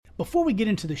Before we get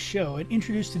into the show and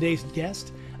introduce today's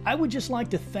guest, I would just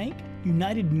like to thank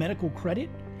United Medical Credit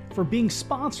for being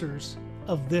sponsors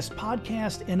of this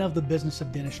podcast and of the business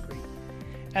of dentistry.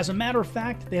 As a matter of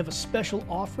fact, they have a special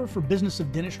offer for business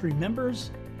of dentistry members,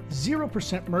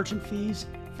 0% merchant fees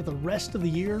for the rest of the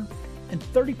year, and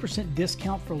 30%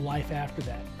 discount for life after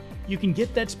that. You can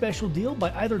get that special deal by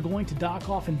either going to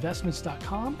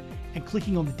docoffinvestments.com and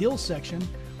clicking on the deals section,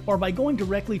 or by going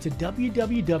directly to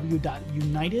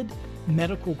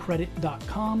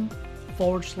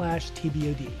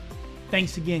www.unitedmedicalcredit.com/TBOD.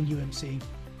 Thanks again, UMC.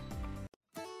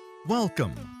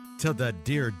 Welcome to the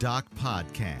Dear Doc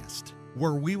Podcast,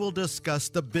 where we will discuss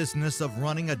the business of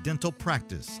running a dental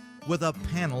practice with a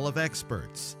panel of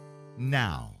experts.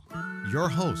 Now, your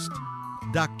host,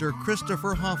 Dr.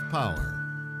 Christopher Hoffpower.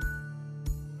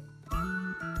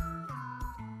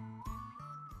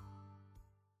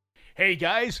 Hey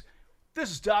guys, this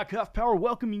is Doc Hoffpower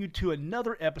welcoming you to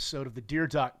another episode of the Dear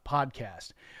Doc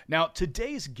Podcast. Now,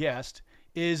 today's guest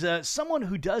is someone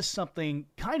who does something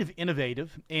kind of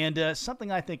innovative and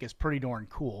something I think is pretty darn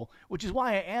cool, which is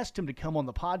why I asked him to come on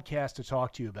the podcast to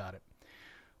talk to you about it.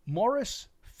 Maurice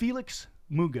Felix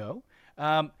Mugo.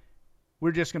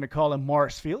 We're just going to call him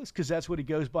Maurice Felix because that's what he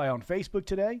goes by on Facebook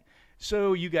today,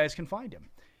 so you guys can find him.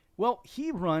 Well,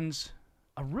 he runs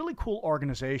a really cool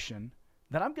organization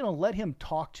that I'm going to let him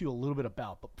talk to you a little bit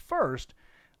about. But first,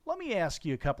 let me ask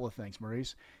you a couple of things,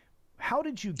 Maurice. How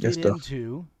did you get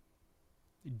into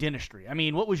dentistry? I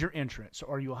mean, what was your entrance?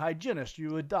 Are you a hygienist? Are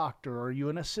you a doctor? Are you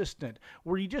an assistant?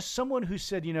 Were you just someone who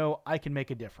said, you know, I can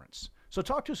make a difference? So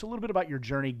talk to us a little bit about your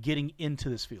journey getting into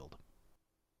this field.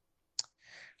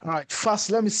 All right. First,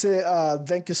 let me say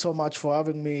thank you so much for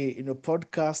having me in your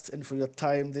podcast and for your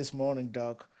time this morning,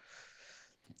 Doc.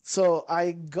 So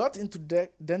I got into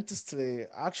dentistry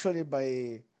actually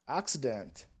by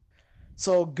accident.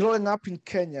 So growing up in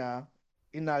Kenya,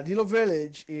 in a little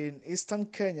village in eastern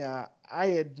Kenya, I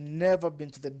had never been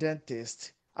to the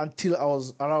dentist until I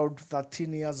was around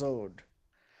 13 years old.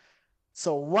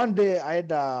 So one day I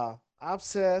had an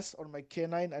abscess on my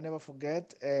canine, I never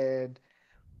forget, and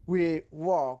we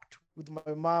walked with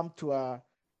my mom to a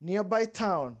nearby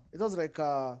town. It was like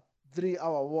a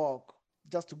 3-hour walk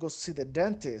just to go see the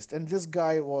dentist. And this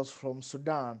guy was from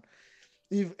Sudan.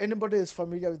 If anybody is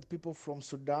familiar with people from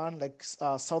Sudan, like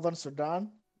Southern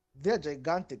Sudan, they're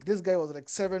gigantic. This guy was like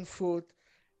 7 foot.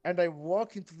 And I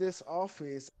walked into this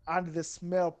office and the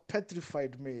smell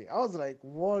petrified me. I was like,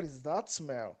 what is that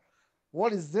smell?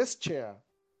 What is this chair?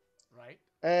 Right.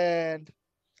 And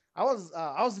I was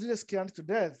really scared to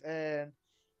death. And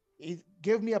it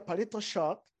gave me a palito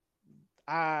shot.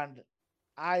 And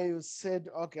I said,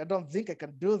 okay, I don't think I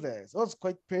can do this. It was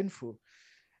quite painful.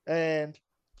 And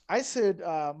I said,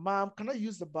 Mom, can I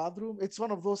use the bathroom? It's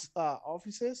one of those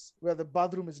offices where the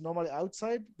bathroom is normally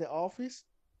outside the office.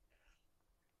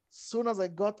 Soon as I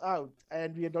got out,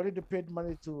 and we had already paid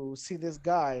money to see this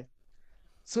guy,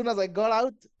 soon as I got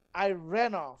out, I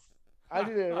ran off. I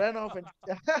really ran off and,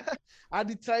 and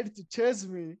he tried to chase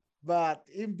me. But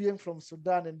him being from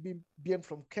Sudan and being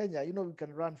from Kenya, you know, we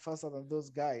can run faster than those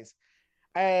guys.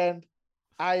 And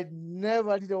I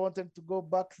never really wanted to go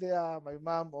back there. My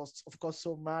mom was, of course,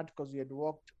 so mad because we had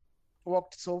walked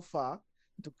so far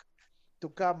to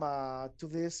come to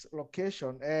this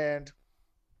location. And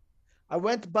I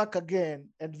went back again.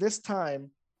 And this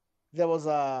time, there was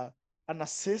an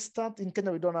assistant. In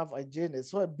Kenya, we don't have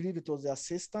hygienists. So I believe it was the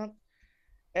assistant.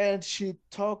 And she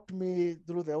talked me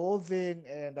through the whole thing.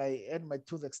 And I had my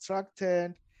tooth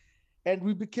extracted. And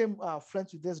we became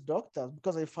friends with these doctors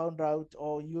because I found out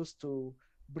or used to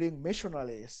bring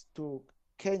missionaries to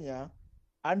Kenya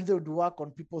and they would work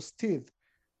on people's teeth.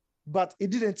 But he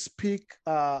didn't speak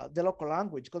the local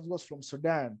language because he was from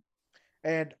Sudan.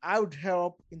 And I would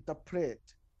help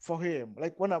interpret for him.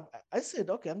 Like when I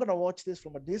said, okay, I'm going to watch this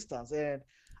from a distance. And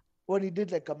when he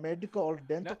did like a medical or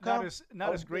dental camp.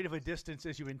 Not as great of a distance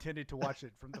as you intended to watch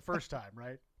it from the first time,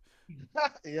 right?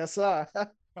 Yes, sir.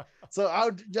 So I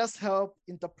would just help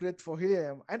interpret for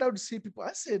him. And I would see people.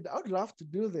 I said, I would love to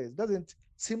do this. Doesn't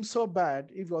seem so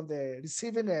bad if you're on the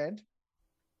receiving end.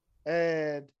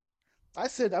 And I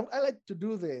said, I like to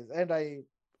do this. And I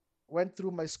went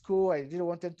through my school. I really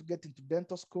wanted to get into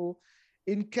dental school.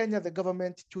 In Kenya, the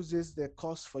government chooses the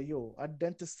course for you. And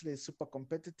dentistry is super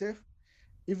competitive.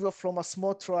 If you're from a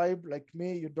small tribe like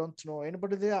me, you don't know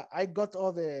anybody there. I got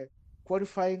all the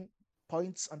qualifying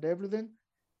points and everything,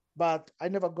 but I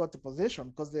never got the position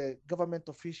because the government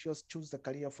officials choose the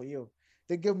career for you.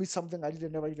 They gave me something I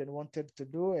never even wanted to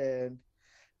do. And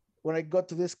when I got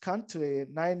to this country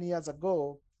 9 years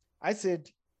ago, I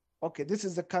said, okay, this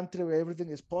is the country where everything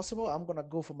is possible. I'm going to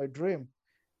go for my dream.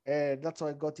 And that's how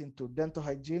I got into dental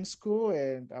hygiene school,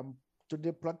 and I'm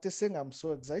today practicing. I'm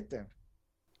so excited.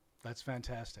 That's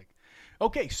fantastic.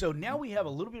 Okay, so now we have a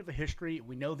little bit of a history.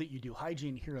 We know that you do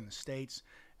hygiene here in the States,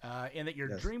 and that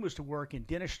your Yes. dream was to work in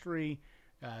dentistry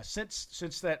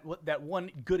since that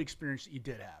one good experience that you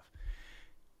did have.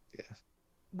 Yes.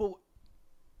 Well,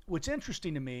 what's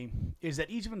interesting to me is that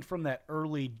even from that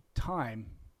early time,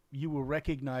 you were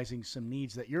recognizing some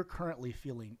needs that you're currently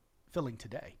filling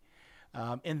today,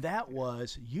 and that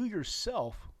was you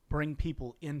yourself bring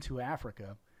people into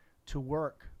Africa to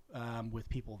work with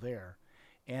people there,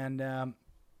 and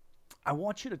I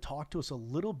want you to talk to us a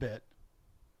little bit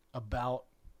about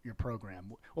your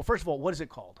program. Well, first of all, what is it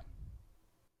called?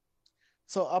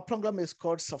 So our program is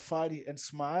called Safari and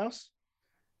Smiles.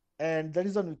 And the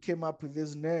reason we came up with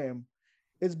this name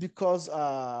is because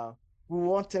we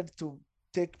wanted to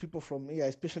take people from here,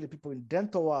 especially people in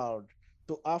dental world,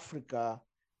 to Africa,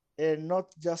 and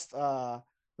not just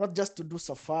to do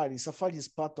safari. Safari is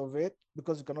part of it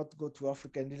because you cannot go to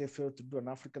Africa and really fail to do an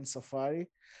African safari,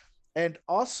 and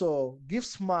also give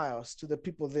smiles to the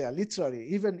people there, literally,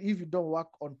 even if you don't work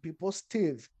on people's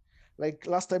teeth. Like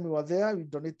last time we were there, we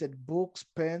donated books,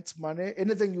 pens, money.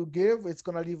 Anything you give, it's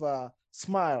gonna leave a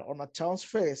smile on a child's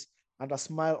face and a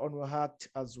smile on your heart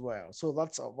as well. So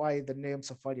that's why the name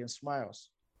Safari and Smiles.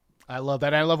 I love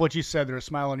that. I love what you said. There's a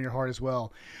smile on your heart as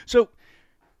well. So,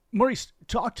 Maurice,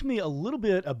 talk to me a little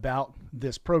bit about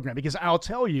this program because I'll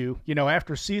tell you,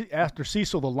 after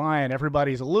Cecil the lion,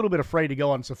 everybody's a little bit afraid to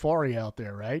go on safari out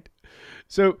there, right?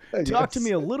 So, talk to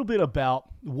me Yes. a little bit about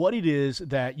what it is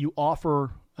that you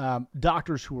offer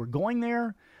doctors who are going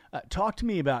there. Talk to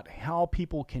me about how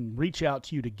people can reach out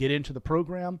to you to get into the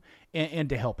program and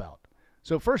to help out.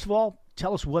 So, first of all,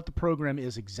 tell us what the program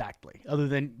is exactly, other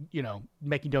than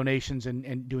making donations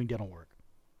and doing dental work.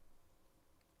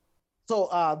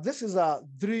 So this is a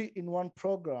three-in-one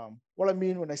program. What I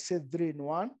mean when I say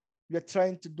three-in-one, we are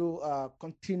trying to do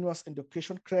continuous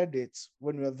education credits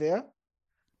when we're there.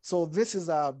 So this is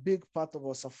a big part of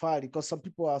our safari because some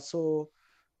people are so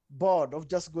bored of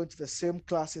just going to the same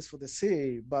classes for the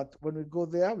same. But when we go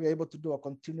there, we're able to do a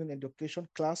continuing education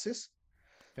classes.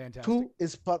 Fantastic. Two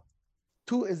is part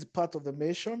Two is part of the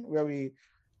mission where we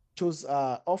choose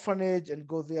orphanage and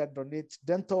go there, donate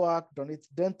dental work, donate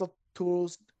dental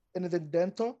tools, anything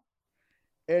dental.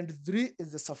 And three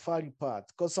is the safari part,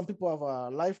 because some people have a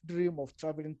life dream of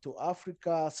traveling to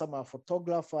Africa. Some are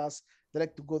photographers. They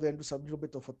like to go there and do some little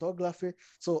bit of photography.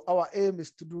 So our aim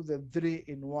is to do the three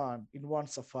in one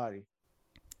safari.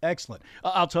 Excellent.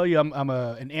 I'll tell you,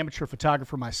 an amateur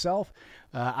photographer myself.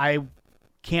 I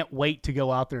can't wait to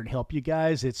go out there and help you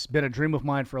guys. It's been a dream of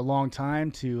mine for a long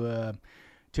time to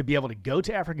be able to go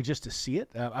to Africa just to see it.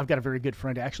 I've got a very good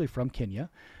friend actually from Kenya.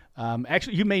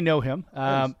 Actually, you may know him.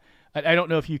 Nice. I don't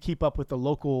know if you keep up with the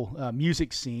local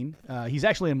music scene. He's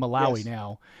actually in Malawi Yes.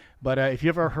 now. But if you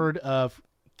ever heard of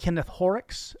Kenneth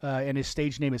Horrocks, and his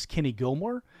stage name is Kenny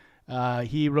Gilmore,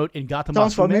 he wrote Ingata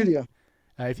Sounds Mafume. familiar.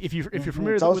 If you're Mhm.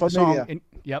 familiar Sounds with the song, familiar.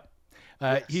 yep,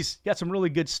 Yes. he's got some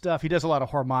really good stuff. He does a lot of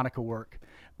harmonica work,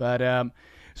 but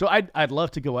so I'd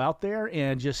love to go out there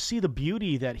and just see the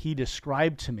beauty that he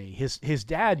described to me. His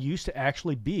dad used to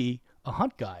actually be a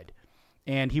hunt guide,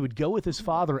 and he would go with his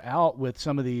father out with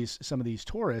some of these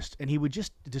tourists, and he would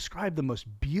just describe the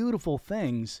most beautiful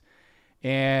things,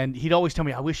 and he'd always tell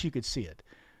me, "I wish you could see it."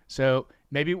 So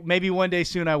maybe one day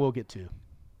soon I will get to.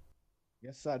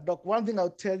 Yes, sir. Doc, one thing I'll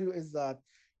tell you is that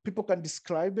people can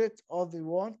describe it all they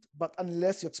want, but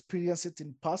unless you experience it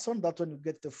in person, that's when you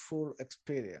get the full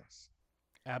experience.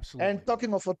 Absolutely. And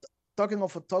talking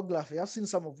of photography, I've seen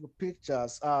some of the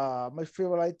pictures. My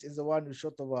favorite is the one you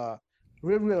shot of a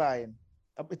railway line.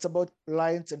 It's about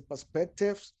lines and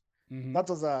perspectives. Hmm. That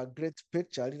was a great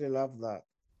picture. I really love that.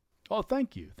 Oh,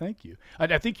 thank you, thank you.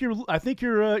 I think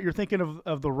you're thinking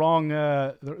of the wrong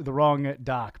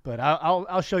doc, but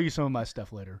I'll show you some of my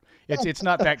stuff later. It's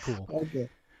not that cool. Okay.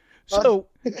 Uh, So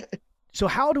so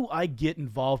how do I get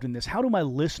involved in this? How do my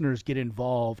listeners get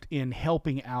involved in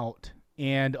helping out?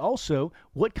 And also,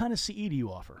 what kind of CE do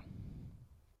you offer?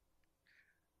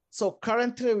 so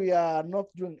currently we are not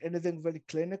doing anything very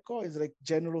clinical. It's like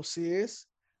general CS.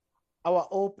 Our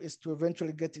hope is to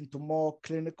eventually get into more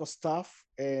clinical stuff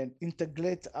and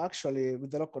integrate actually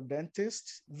with the local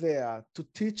dentists there to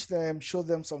teach them, show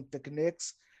them some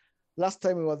techniques. Last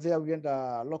time we were there, we had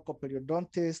a local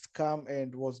periodontist come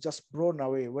and was just blown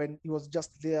away when he was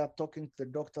just there talking to the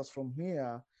doctors from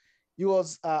here. He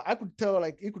was, I could tell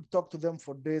like he could talk to them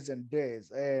for days and days.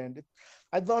 And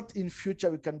I thought in future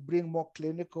we can bring more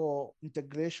clinical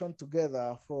integration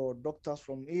together for doctors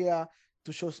from here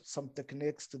to show some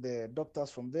techniques to the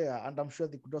doctors from there. And I'm sure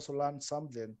they could also learn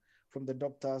something from the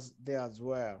doctors there as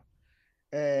well.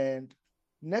 And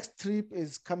next trip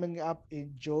is coming up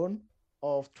in June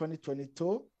of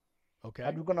 2022. And Okay.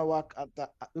 we're gonna work at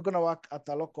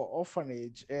a local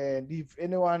orphanage. And if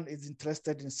anyone is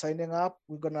interested in signing up,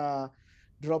 we're gonna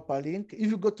drop a link.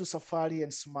 If you go to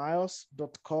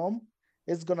safaryandsmiles.com,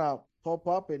 it's gonna pop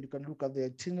up and you can look at the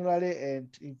itinerary.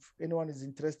 And if anyone is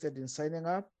interested in signing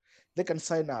up, they can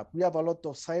sign up. We have a lot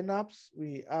of signups.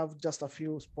 We have just a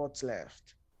few spots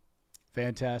left.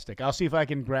 Fantastic. I'll see if I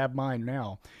can grab mine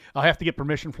now. I'll have to get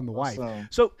permission from the wife. Awesome.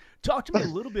 So, talk to me a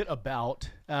little bit about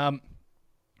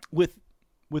with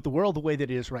with the world the way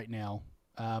that it is right now.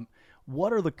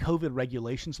 What are the COVID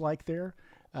regulations like there?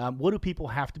 What do people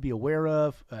have to be aware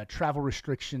of? Travel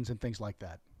restrictions and things like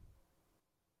that.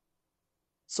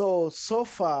 So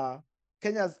far,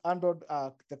 Kenya's handled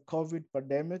the COVID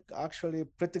pandemic actually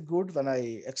pretty good than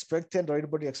I expected or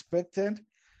anybody expected.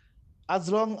 As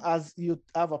long as you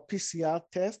have a PCR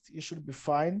test, you should be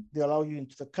fine. They allow you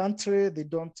into the country. They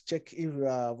don't check if you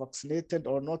are vaccinated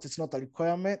or not. It's not a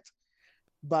requirement.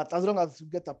 But as long as you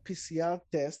get a PCR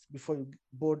test before you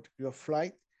board your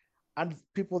flight, and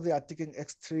people they are taking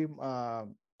extreme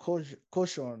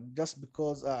caution just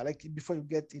because, like before you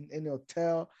get in any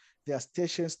hotel, there are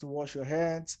stations to wash your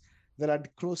hands. There are the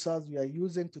closers you are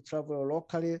using to travel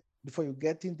locally. Before you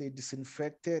get in, they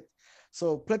disinfect it.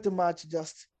 So pretty much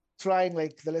just trying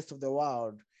like the rest of the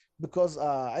world because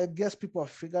I guess people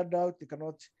have figured out they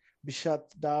cannot be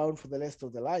shut down for the rest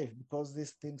of their life because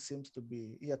this thing seems to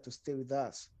be here to stay with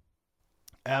us.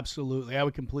 Absolutely. I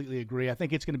would completely agree. I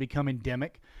think it's going to become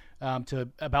endemic to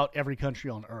about every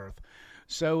country on earth.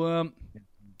 So,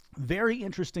 very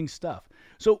interesting stuff.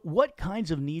 So, what kinds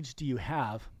of needs do you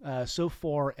have so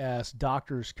far as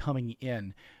doctors coming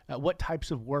in? What types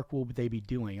of work will they be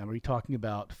doing? Are we talking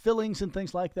about fillings and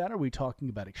things like that? Are we talking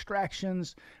about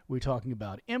extractions? Are we talking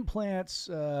about implants?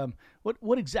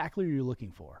 What exactly are you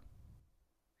looking for?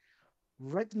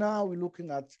 Right now, we're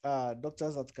looking at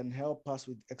doctors that can help us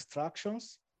with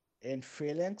extractions and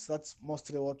fillings. That's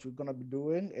mostly what we're going to be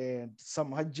doing. And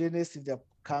some hygienists, if they're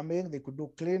coming, they could do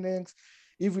cleanings.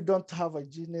 If we don't have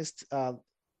hygienists that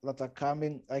are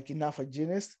coming, like enough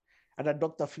hygienists, and a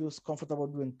doctor feels comfortable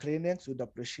doing cleanings, we'd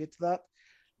appreciate that.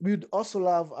 We'd also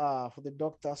love for the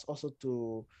doctors also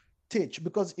to teach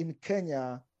because in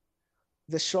Kenya,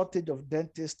 the shortage of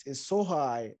dentists is so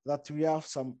high that we have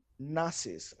some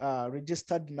nurses,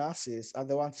 registered nurses, are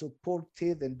the ones who pull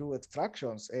teeth and do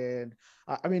extractions and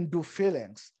do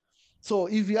fillings. So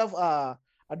if you have a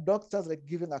doctor like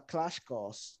giving a clash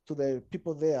course to the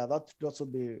people there, that would also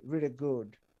be really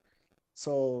good.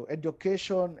 So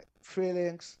education,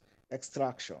 fillings,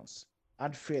 extractions,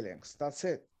 and fillings. That's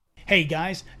it. Hey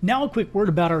guys, now a quick word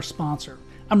about our sponsor.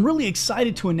 I'm really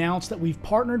excited to announce that we've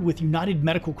partnered with United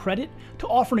Medical Credit to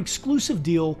offer an exclusive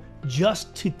deal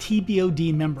just to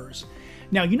TBOD members.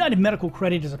 Now, United Medical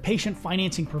Credit is a patient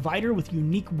financing provider with a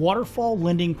unique waterfall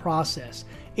lending process.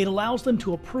 It allows them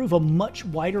to approve a much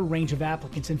wider range of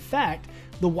applicants. In fact,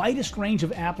 the widest range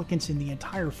of applicants in the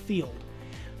entire field.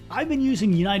 I've been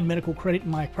using United Medical Credit in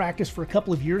my practice for a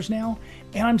couple of years now,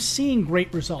 and I'm seeing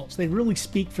great results. They really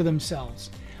speak for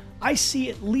themselves. I see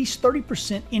at least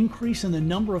 30% increase in the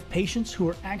number of patients who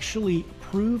are actually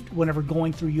approved whenever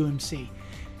going through UMC.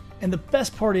 And the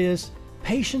best part is,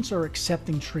 patients are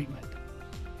accepting treatment.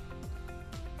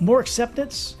 More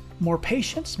acceptance, more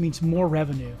patients means more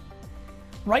revenue.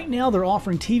 Right now, they're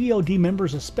offering TVOD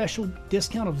members a special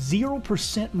discount of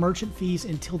 0% merchant fees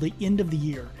until the end of the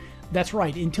year. That's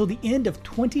right, until the end of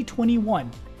 2021,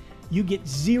 you get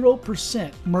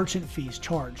 0% merchant fees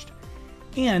charged.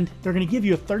 And they're going to give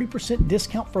you a 30%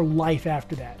 discount for life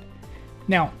after that.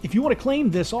 Now, if you want to claim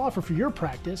this offer for your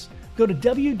practice, go to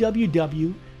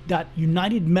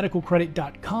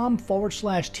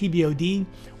www.unitedmedicalcredit.com/TBOD,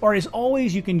 or as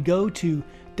always, you can go to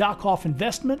DocOff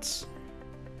Investments,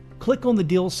 click on the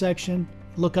deals section,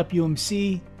 look up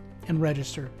UMC, and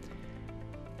register.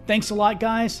 Thanks a lot,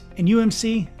 guys, and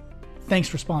UMC, thanks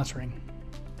for sponsoring.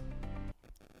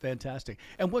 Fantastic.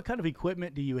 And what kind of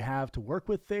equipment do you have to work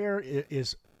with there?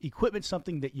 Is equipment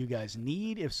something that you guys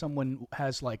need if someone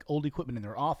has like old equipment in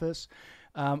their office?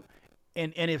 And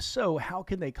if so, how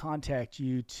can they contact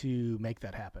you to make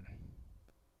that happen?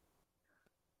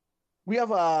 We have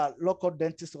a local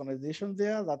dentist organization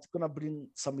there that's going to bring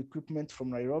some equipment from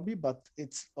Nairobi, but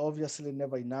it's obviously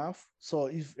never enough. So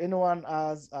if anyone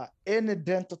has any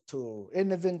dental tool,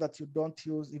 anything that you don't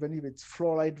use, even if it's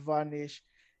fluoride varnish,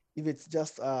 if it's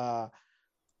just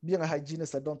being a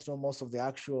hygienist, I don't know most of the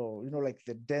actual, like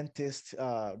the dentist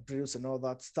drills and all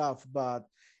that stuff. But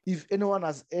If anyone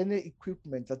has any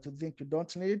equipment that you think you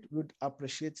don't need, we'd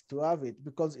appreciate to have it,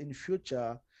 because in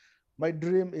future, my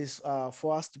dream is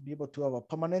for us to be able to have a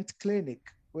permanent clinic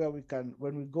where we can,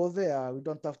 when we go there, we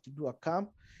don't have to do a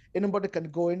camp. Anybody can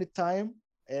go anytime.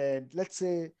 And let's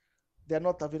say they're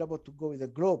not available to go with a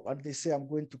group and they say, I'm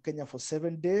going to Kenya for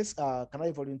 7 days. Can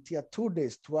I volunteer 2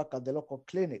 days to work at the local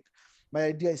clinic? My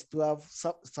idea is to have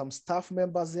some staff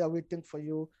members there waiting for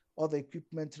you, all the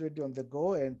equipment ready on the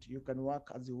go, and you can work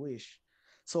as you wish.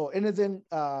 So anything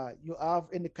you have,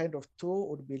 any kind of tool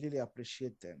would be really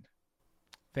appreciated.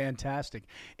 Fantastic.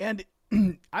 And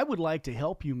I would like to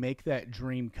help you make that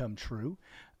dream come true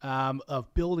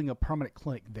of building a permanent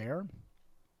clinic there.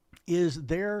 Is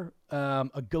there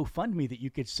a GoFundMe that you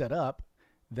could set up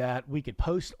that we could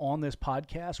post on this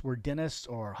podcast where dentists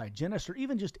or hygienists or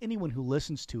even just anyone who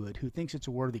listens to it who thinks it's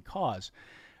a worthy cause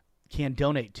can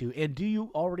donate to? And do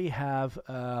you already have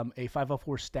a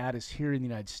 504 status here in the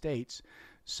United States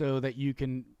so that you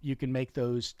can make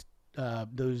those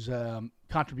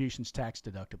contributions tax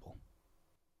deductible?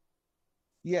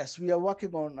 Yes, we are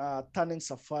working on turning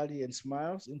Safari and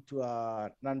Smiles into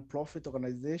a non-profit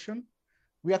organization.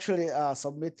 We actually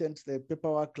submitted the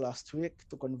paperwork last week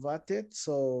to convert it.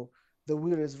 So the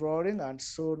wheel is rolling, and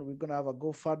soon we're gonna have a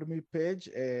GoFundMe page,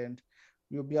 and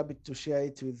we'll be able to share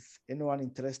it with anyone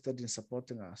interested in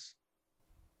supporting us.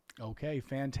 Okay,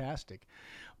 fantastic.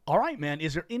 All right, man.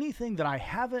 Is there anything that I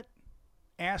haven't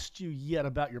asked you yet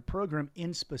about your program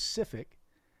in specific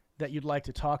that you'd like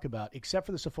to talk about, except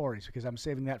for the safaris? Because I'm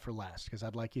saving that for last, because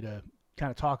I'd like you to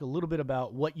kind of talk a little bit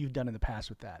about what you've done in the past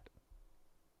with that.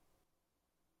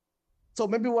 So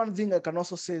maybe one thing I can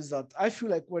also say is that I feel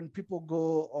like when people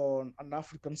go on an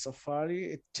African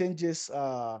safari, it changes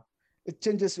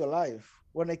your life.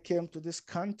 When I came to this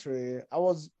country, I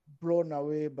was blown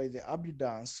away by the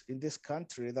abundance in this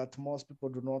country that most people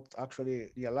do not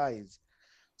actually realize.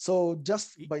 So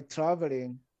just by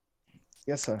traveling,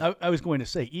 yes, sir. I was going to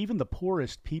say, even the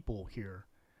poorest people here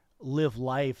live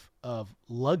life of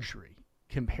luxury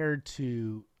compared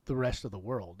to the rest of the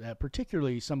world,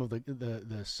 particularly some of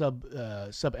the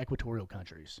sub equatorial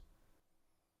countries.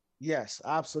 Yes,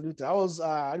 absolutely.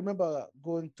 I remember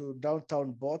going to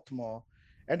downtown Baltimore,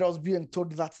 and I was being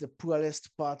told that's the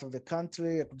poorest part of the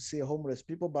country. I could see homeless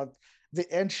people, but they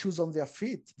end shoes on their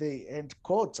feet. They end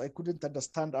coats. I couldn't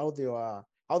understand how they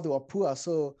were poor.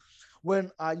 So when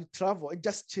you travel, it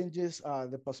just changes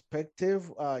the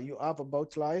perspective you have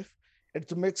about life.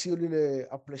 It makes you really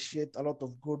appreciate a lot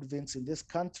of good things in this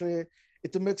country.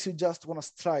 It makes you just want to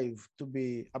strive to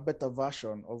be a better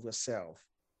version of yourself.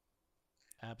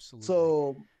 Absolutely.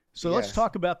 So So let's yes.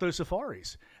 talk about those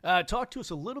safaris. Talk to us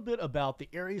a little bit about the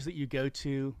areas that you go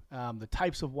to, the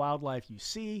types of wildlife you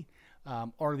see.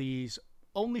 Are these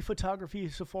only photography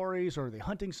safaris or are they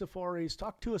hunting safaris?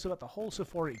 Talk to us about the whole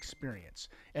safari experience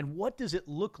and what does it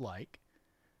look like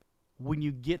when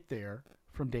you get there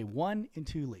from day one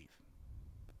until you leave.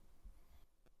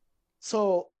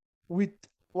 So with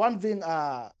one thing,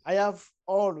 I have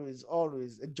always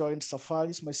enjoyed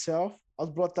safaris myself. I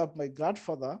was brought up by my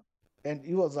grandfather, and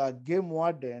he was a game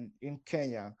warden in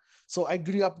Kenya. So I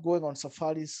grew up going on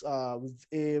safaris with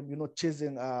him,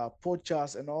 chasing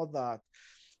poachers and all that.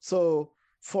 So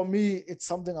for me, it's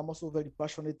something I'm also very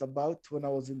passionate about. When I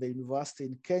was in the university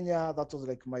in Kenya, that was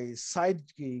like my side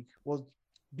gig, was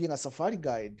being a safari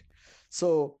guide.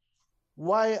 So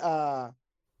why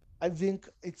I think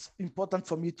it's important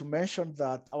for me to mention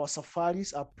that our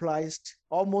safaris are priced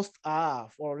almost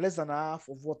half or less than half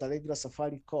of what a regular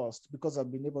safari costs, because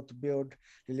I've been able to build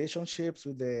relationships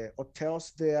with the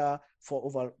hotels there for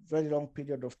over a very long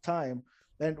period of time.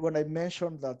 And when I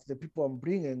mentioned that the people I'm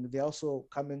bringing, they're also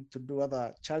coming to do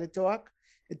other charity work,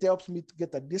 it helps me to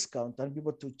get a discount and be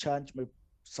able to charge my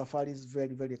safaris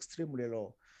very, very extremely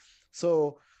low.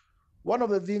 So one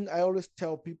of the things I always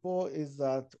tell people is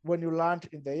that when you land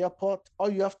in the airport,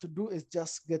 all you have to do is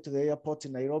just get to the airport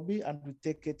in Nairobi and we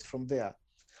take it from there.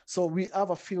 So we have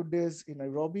a few days in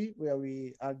Nairobi where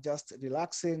we are just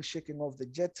relaxing, shaking off the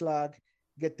jet lag,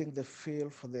 getting the feel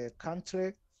for the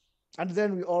country. And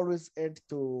then we always head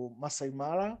to Masai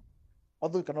Mara,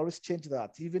 although you can always change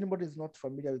that. If anybody is not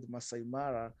familiar with Masai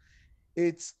Mara,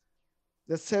 it's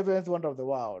the seventh wonder of the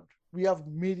world. We have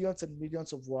millions and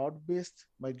millions of wild beasts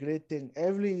migrating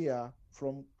every year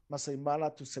from Masai Mara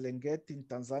to Serengeti in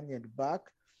Tanzania and back.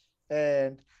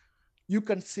 And you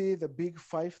can see the big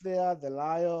five there, the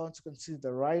lions, you can see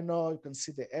the rhino, you can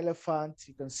see the elephant,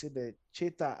 you can see the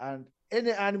cheetah, and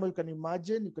any animal you can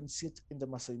imagine, you can see it in the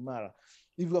Masai Mara.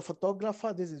 If you're a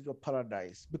photographer, this is your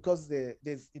paradise, because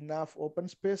there's enough open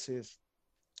spaces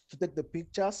to take the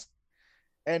pictures.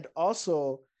 And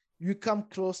also, we come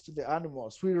close to the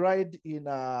animals. We ride in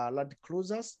Land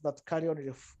Cruisers that carry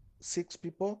only 6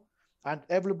 people, and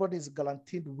everybody is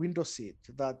guaranteed window seat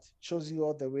that shows you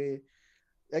all the way.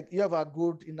 Like you have a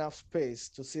good enough space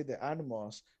to see the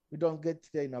animals. We don't get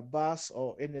there in a bus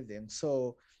or anything.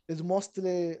 So it's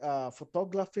mostly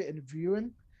photography and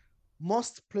viewing.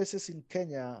 Most places in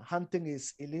Kenya, hunting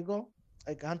is illegal,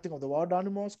 like hunting of the wild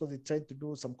animals, because they try to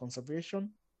do some conservation.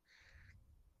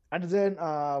 And then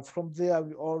from there,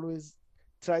 we always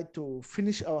try to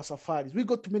finish our safaris. We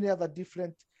go to many other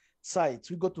different sites.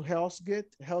 We go to Hell's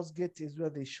Gate. Hell's Gate is where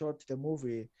they shot the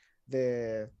movie,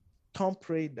 the Tomb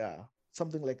Raider,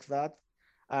 something like that.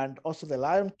 And also the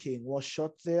Lion King was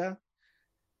shot there.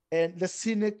 And the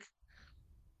scenic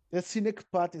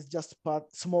part is just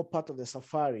small part of the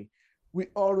safari. We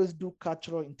always do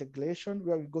cultural integration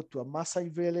where we go to a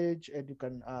Maasai village and you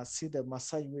can see the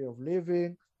Maasai way of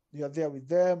living. You are there with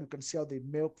them. You can see how they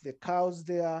milk the cows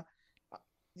there.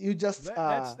 You just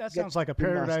That get sounds like a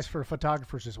paradise immersed. for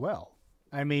photographers as well.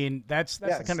 I mean, that's the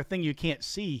kind Yes, of thing you can't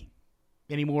see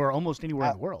anymore, almost anywhere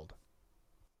in uh, the world.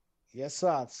 yes,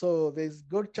 sir. So there's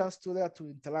good chance to there to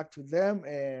interact with them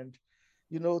and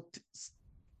you know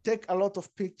take a lot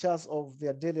of pictures of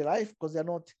their daily life because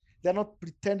they're not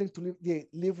pretending to live. They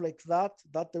live like that.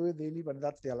 That's the way they live, and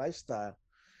that's their lifestyle.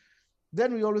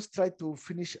 Then we always try to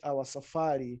finish our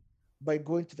safari by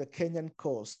going to the Kenyan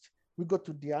coast. We go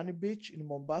to Diani Beach in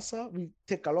Mombasa. We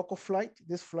take a local flight.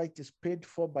 This flight is paid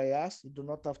for by us. You do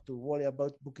not have to worry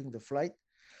about booking the flight.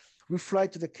 We fly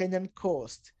to the Kenyan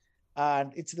coast,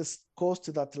 and it's the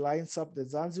coast that lines up the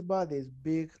Zanzibar. There's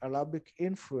big Arabic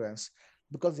influence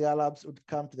because the Arabs would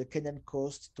come to the Kenyan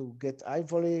coast to get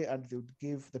ivory and they would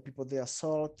give the people there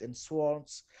salt and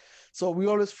swans. So we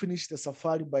always finish the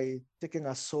safari by taking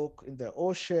a soak in the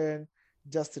ocean,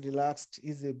 just relaxed,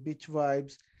 easy beach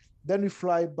vibes. Then we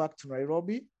fly back to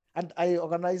Nairobi. And I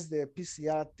organized the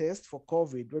PCR test for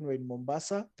COVID when we we're in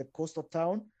Mombasa, the coastal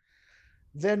town.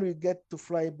 Then we get to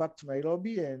fly back to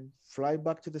Nairobi and fly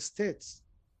back to the States.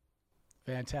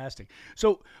 Fantastic.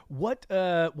 So, what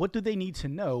do they need to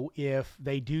know if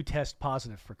they do test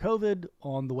positive for COVID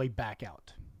on the way back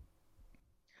out?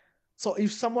 So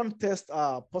if someone tests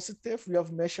positive, we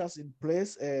have measures in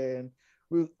place and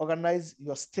we organize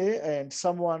your stay and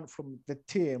someone from the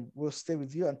team will stay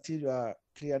with you until you are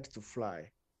cleared to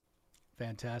fly.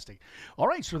 Fantastic. All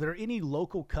right. So, are there any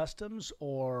local customs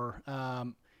or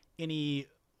any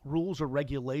rules or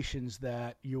regulations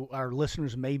that our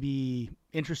listeners may be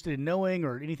interested in knowing,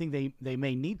 or anything they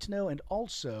may need to know? And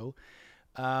also,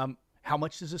 how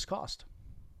much does this cost?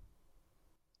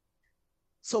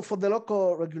 So for the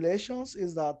local regulations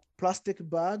is that plastic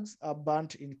bags are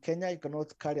banned in Kenya. You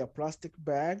cannot carry a plastic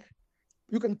bag.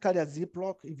 You can carry a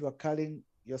Ziploc if you are carrying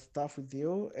your stuff with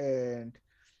you, and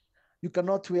you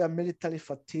cannot wear military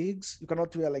fatigues. You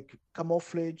cannot wear like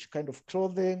camouflage kind of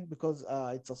clothing because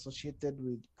it's associated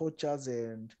with poachers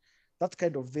and that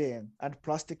kind of thing. And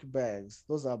plastic bags,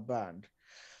 those are banned.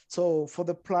 So for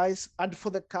the price and for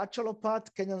the cultural part,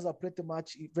 Kenyans are pretty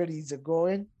much very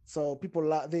easygoing. So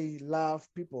they love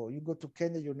people. You go to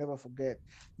Kenya, you'll never forget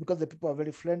because the people are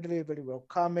very friendly, very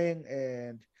welcoming,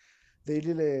 and they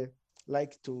really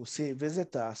like to see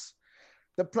visitors.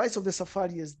 The price of the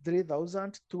safari is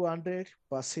 3,200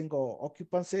 per single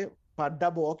occupancy, per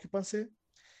double occupancy.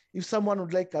 If someone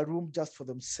would like a room just for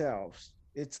themselves,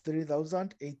 it's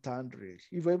 3,800.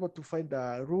 If you're able to find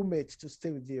a roommate to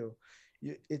stay with you,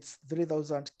 it's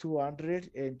 3,200,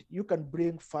 and you can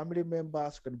bring family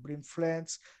members, you can bring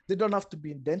friends. They don't have to be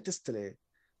in dentistry.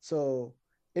 So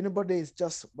anybody is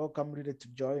just welcome really to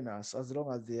join us as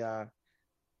long as they are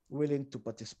willing to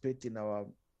participate in our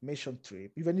mission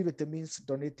trip, even if it means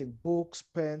donating books,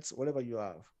 pens, whatever you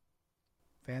have.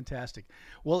 Fantastic.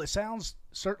 Well, it sounds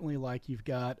certainly like you've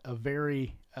got a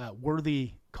very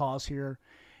worthy cause here,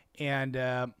 and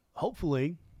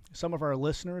hopefully some of our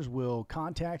listeners will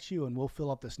contact you, and we'll fill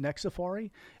up this next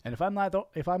safari. And if I'm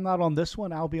not on this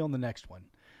one, I'll be on the next one.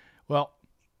 Well,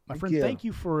 my Thank friend, you. thank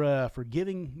you for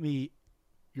giving me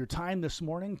your time this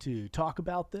morning to talk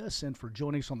about this, and for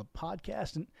joining us on the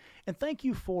podcast, and thank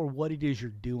you for what it is you're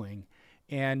doing,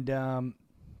 and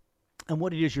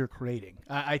what it is you're creating.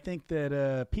 I think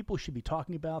that people should be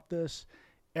talking about this.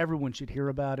 Everyone should hear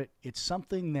about it. It's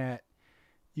something that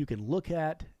you can look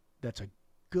at. That's a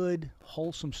good,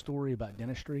 wholesome story about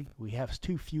dentistry. We have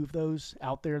too few of those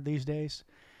out there these days.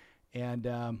 And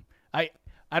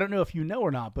I don't know if you know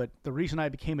or not, but the reason I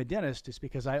became a dentist is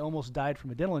because I almost died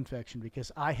from a dental infection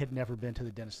because I had never been to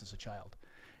the dentist as a child.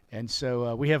 And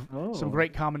so we have some Oh,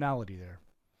 great commonality there.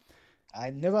 I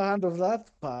never heard of that,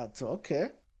 but okay.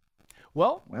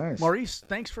 Well, Nice. Maurice,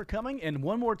 thanks for coming. And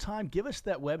one more time, give us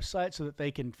that website so that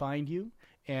they can find you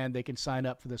and they can sign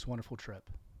up for this wonderful trip.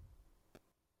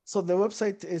 So the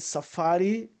website is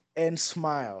Safari and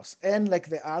Smiles, and like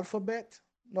the alphabet,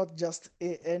 not just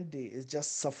AND. It's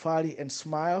just Safari and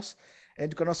Smiles.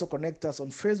 And you can also connect us on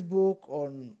Facebook,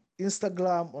 on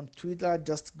Instagram, on Twitter.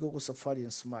 Just Google Safari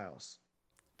and Smiles.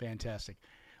 Fantastic.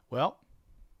 Well,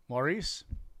 Maurice,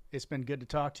 it's been good to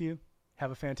talk to you.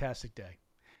 Have a fantastic day.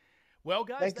 Well,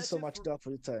 guys, Thank you so much, Doc,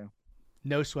 for your time.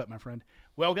 No sweat, my friend.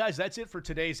 Well, guys, that's it for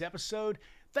today's episode.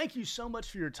 Thank you so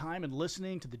much for your time and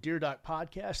listening to the Dear Doc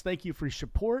podcast. Thank you for your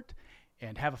support,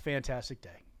 and have a fantastic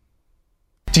day.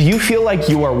 Do you feel like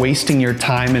you are wasting your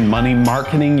time and money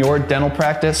marketing your dental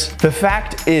practice? The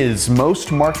fact is,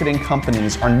 most marketing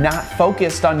companies are not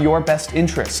focused on your best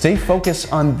interests. They focus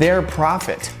on their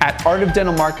profit. At Art of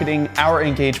Dental Marketing, our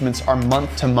engagements are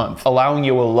month to month, allowing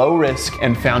you a low risk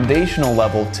and foundational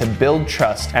level to build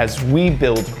trust as we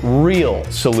build real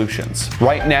solutions.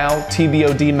 Right now,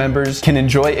 TBOD members can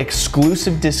enjoy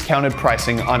exclusive discounted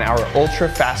pricing on our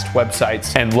ultra-fast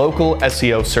websites and local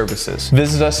SEO services.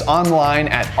 Visit us online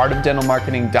at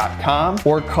artofdentalmarketing.com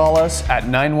or call us at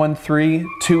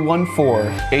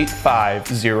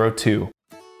 913-214-8502.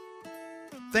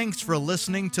 Thanks for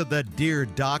listening to the Dear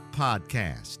Doc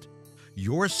podcast,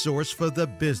 your source for the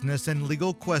business and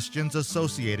legal questions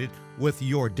associated with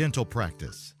your dental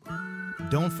practice.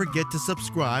 Don't forget to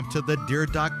subscribe to the Dear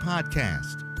Doc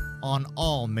podcast on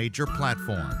all major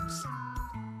platforms.